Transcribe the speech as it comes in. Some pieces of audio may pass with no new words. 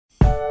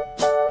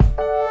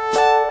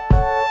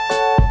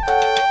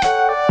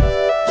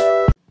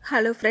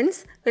Hello friends,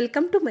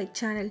 welcome to my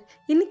channel.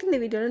 இன்னைக்கு இந்த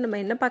வீடியோல நம்ம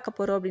என்ன பார்க்க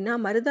போறோம் அப்படினா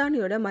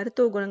மருதாணியோட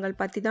மருத்துவ குணங்கள்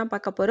பத்தி தான்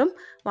பார்க்க போறோம்.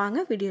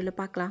 வாங்க வீடியோல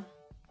பார்க்கலாம்.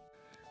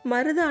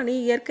 மருதாணி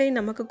இயற்கை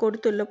நமக்கு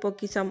கொடுத்துள்ள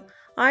பொக்கிஷம்.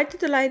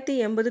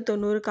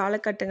 1980-90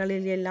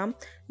 காலகட்டங்களில் எல்லாம்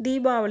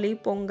தீபாவளி,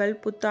 பொங்கல்,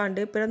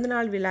 புத்தாண்டு,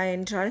 பிறந்தநாள் விழா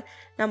என்றால்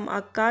நம்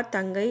அக்கா,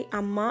 தங்கை,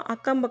 அம்மா,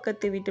 அக்கம்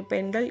பக்கத்து வீட்டு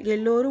பெண்கள்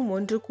எல்லோரும்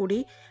ஒன்று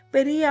கூடி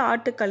பெரிய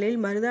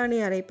ஆட்டுக்கல்லில் மருதாணி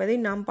அரைப்பதை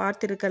நாம்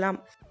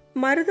பார்த்திருக்கலாம்.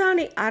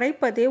 மருதாணி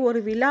அரைப்பதே ஒரு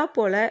விழா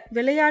போல,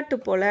 விளையாட்டு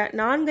போல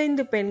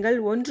 4-5 பெண்கள்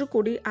ஒன்று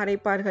கூடி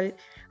அரைப்பார்கள்.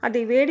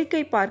 அதை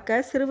வேடிக்கை பார்க்க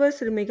சிறுவர்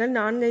சிறுமிகள்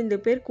 4-5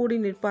 பேர் கூடி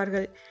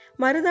நிற்பார்கள்.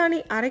 மருதாணி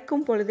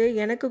அரைக்கும் பொழுது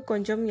எனக்கு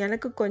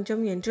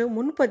கொஞ்சம் என்று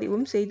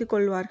முன்பதிவும் செய்து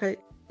கொள்வார்கள்.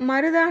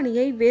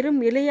 மருதாணியை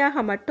வெறும்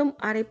இலையாக மட்டும்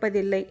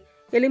அரைப்பதில்லை.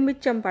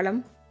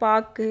 எலுமிச்சம்பழம்,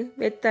 பாக்கு,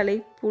 வெத்தலை,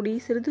 புடி,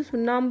 சிறிது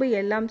சுண்ணாம்பு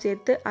எல்லாம்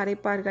சேர்த்து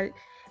அரைப்பார்கள்.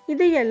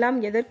 இது எல்லாம்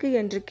எதற்கு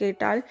என்று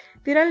கேட்டால்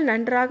விரல்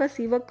நன்றாக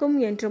சிவக்கும்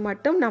என்று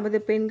மட்டும் நமது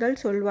பெண்கள்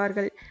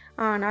சொல்வார்கள்.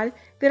 ஆனால்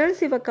விரல்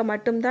சிவக்க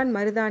மட்டும்தான்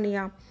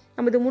மருதாணியா?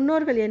 நமது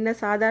முன்னோர்கள் என்ன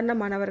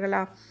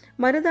சாதாரணமானவர்களா?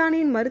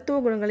 மருதாணியின் மருத்துவ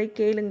குணங்களை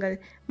கேளுங்கள்,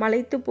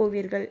 மலைத்து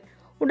போவீர்கள்.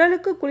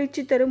 உடலுக்கு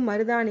குளிர்ச்சி தரும்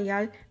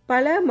மருதாணியால்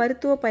பல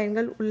மருத்துவ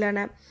பயன்கள்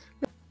உள்ளன.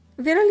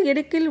 விரல்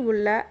இடுக்கில்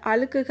உள்ள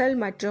அழுக்குகள்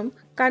மற்றும்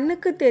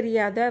கண்ணுக்கு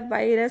தெரியாத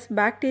வைரஸ்,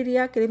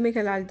 பாக்டீரியா,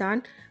 கிருமிகளால் தான்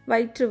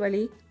வயிற்று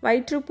வலி,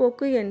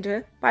 வயிற்றுப்போக்கு என்று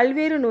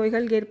பல்வேறு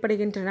நோய்கள்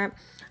ஏற்படுகின்றன.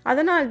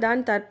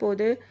 அதனால்தான்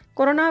தற்போது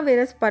கொரோனா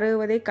வைரஸ்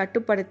பரவுவதை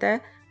கட்டுப்படுத்த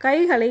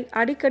கைகளை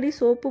அடிக்கடி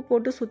சோப்பு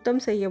போட்டு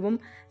சுத்தம் செய்யவும்,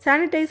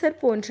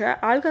 சானிடைசர் போன்ற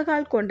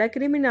ஆல்கஹால் கொண்ட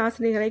கிருமி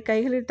நாசினிகளை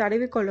கைகளில்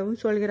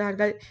தடவிக்கொள்ளவும்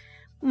சொல்கிறார்கள்.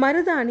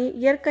 மருதாணி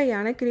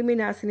இயற்கையான கிருமி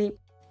நாசினி.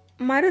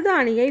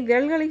 மருதாணியை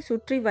விரல்களை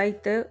சுற்றி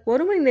வைத்து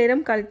 1 மணி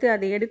நேரம் கழித்து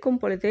அதை எடுக்கும்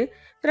பொழுது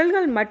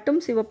விரல்கள் மட்டும்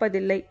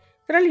சிவப்பதில்லை,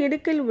 விரல்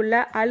இடுக்கில் உள்ள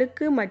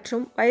அழுக்கு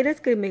மற்றும்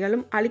வைரஸ்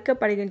கிருமிகளும்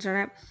அழிக்கப்படுகின்றன.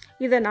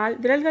 இதனால்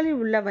விரல்களில்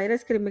உள்ள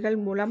வைரஸ் கிருமிகள்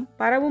மூலம்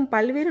பரவும்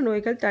பல்வேறு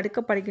நோய்கள்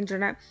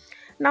தடுக்கப்படுகின்றன.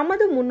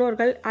 நமது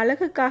முன்னோர்கள்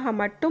அழகுக்காக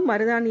மட்டும்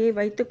மருதாணியை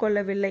வைத்து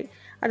கொள்ளவில்லை,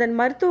 அதன்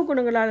மருத்துவ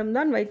குணங்களாலும்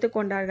தான் வைத்து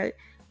கொண்டார்கள்.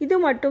 இது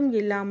மட்டும்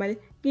இல்லாமல்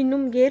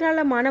இன்னும்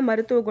ஏராளமான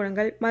மருத்துவ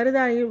குணங்கள்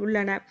மருதாணியில்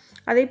உள்ளன.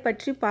 அதை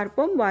பற்றி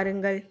பார்ப்போம்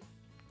வாருங்கள்.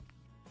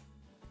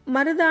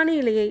 மருதாணி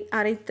இலையை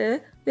அரைத்து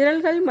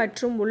விரல்கள்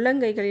மற்றும்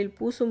உள்ளங்கைகளில்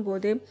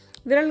பூசும்போது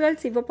விரல்கள்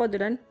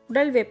சிவப்பதுடன்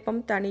உடல்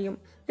வெப்பம் தணியும்.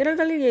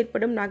 விரல்களில்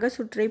ஏற்படும்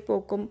நகசுற்றை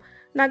போக்கும்,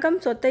 நகம்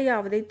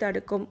சொத்தையாவதை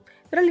தடுக்கும்.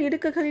 விரல்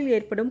இடுக்குகளில்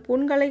ஏற்படும்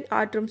புண்களை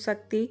ஆற்றும்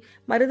சக்தி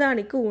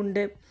மருதாணிக்கு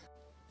உண்டு.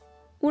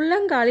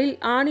 உள்ளங்காலில்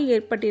ஆணி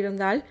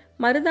ஏற்பட்டிருந்தால்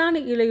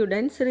மருதாணி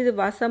இலையுடன் சிறிது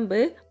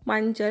வசம்பு,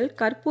 மஞ்சள்,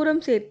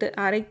 கற்பூரம் சேர்த்து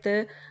அரைத்து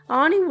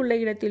ஆணி உள்ள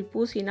இடத்தில்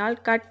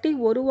பூசினால் கட்டி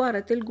 1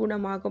 வாரத்தில்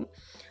குணமாகும்.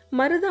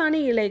 மருதாணி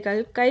இலைகள்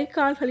கை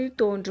கால்களில்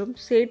தோன்றும்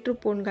சேற்று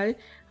புண்கள்,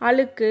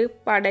 அழுக்கு,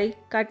 படை,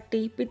 கட்டி,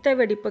 பித்த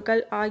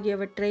வெடிப்புகள்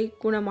ஆகியவற்றை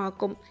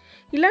குணமாக்கும்.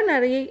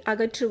 இளநரையை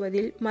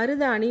அகற்றுவதில்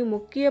மருதாணி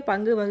முக்கிய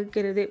பங்கு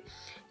வகிக்கிறது.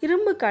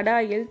 இரும்பு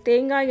கடாயில்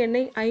தேங்காய்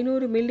எண்ணெய்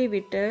 500 மில்லி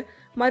விட்டு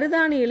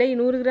மருதாணி இலை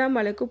 100 கிராம்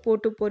அளவுக்கு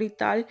போட்டு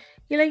பொரித்தால்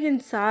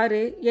இலையின்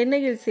சாறு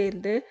எண்ணெயில்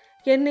சேர்ந்து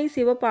எண்ணெய்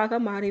சிவப்பாக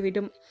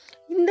மாறிவிடும்.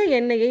 இந்த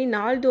எண்ணெயை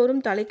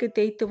நாள்தோறும் தலைக்கு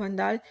தேய்த்து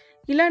வந்தால்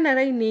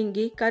இளநரை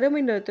நீங்கி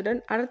கருமை நிறத்துடன்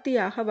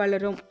அடர்த்தியாக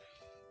வளரும்.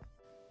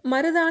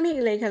 மருதாணி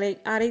இலைகளை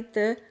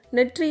அரைத்து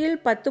நெற்றியில்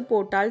 10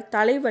 போட்டால்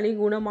தலைவலி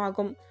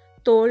குணமாகும்.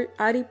 தோல்,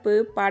 அரிப்பு,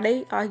 படை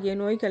ஆகிய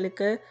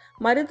நோய்களுக்கு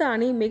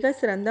மருதாணி மிக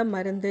சிறந்த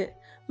மருந்து.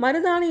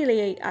 மருதாணி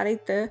இலையை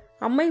அரைத்து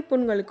அம்மை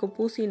புண்களுக்கு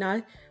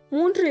பூசினால்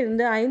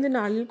 3-5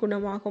 நாளில்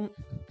குணமாகும்.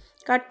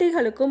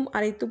 கட்டிகளுக்கும்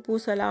அரைத்து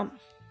பூசலாம்.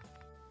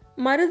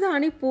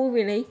 மருதாணி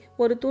பூவினை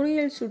ஒரு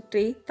துணியில்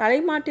சுற்றி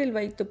தலைமாட்டில்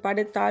வைத்து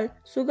படுத்தால்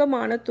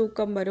சுகமான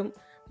தூக்கம் வரும்.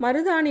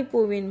 மருதாணி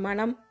பூவின்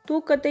மனம்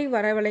தூக்கத்தை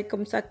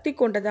வரவழைக்கும் சக்தி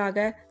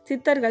கொண்டதாக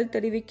சித்தர்கள்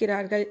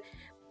தெரிவிக்கிறார்கள்.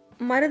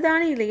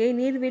 மருதாணி இலையை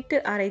நீர் விட்டு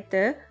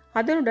அரைத்து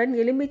அதனுடன்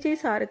எலுமிச்சை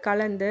சாறு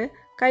கலந்து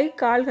கை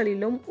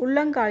கால்களிலும்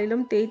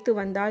உள்ளங்காலிலும் தேய்த்து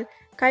வந்தால்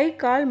கை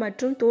கால்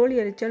மற்றும் தோல்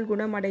எரிச்சல்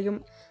குணமடையும்.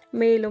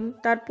 மேலும்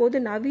தற்போது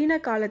நவீன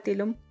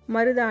காலத்திலும்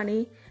மருதாணி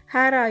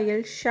hair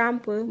oil,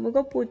 shampoo,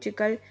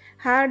 முகப்பூச்சிகள்,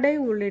 hair dye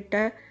உள்ளிட்ட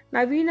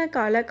நவீன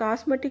கால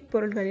காஸ்மெட்டிக்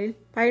பொருட்களில்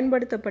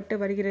பயன்படுத்தப்பட்டு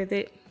வருகிறது.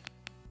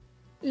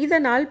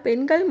 இதனால்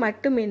பெண்கள்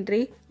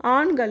மட்டுமின்றி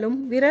ஆண்களும்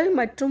விரல்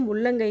மற்றும்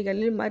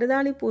உள்ளங்கைகளில்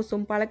மருதாணி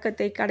பூசும்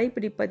பழக்கத்தை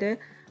கடைபிடிப்பது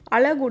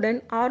அழகுடன்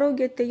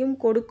ஆரோக்கியத்தையும்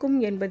கொடுக்கும்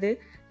என்பது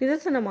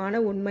நிதர்சனமான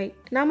உண்மை.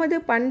 நமது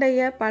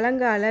பண்டைய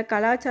பழங்கால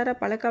கலாச்சார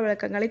பழக்க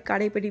வழக்கங்களை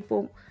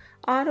கடைபிடிப்போம்,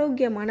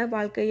 ஆரோக்கியமான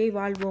வாழ்க்கையை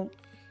வாழ்வோம்.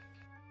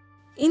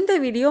 இந்த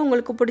வீடியோ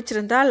உங்களுக்கு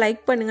பிடிச்சிருந்தா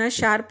லைக் பண்ணுங்க,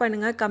 ஷேர்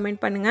பண்ணுங்க,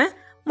 கமெண்ட் பண்ணுங்க.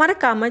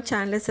 மறக்காம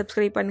சேனலை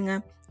சப்ஸ்கிரைப் பண்ணுங்க.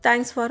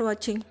 தேங்க்ஸ் ஃபார்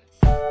வாட்சிங்.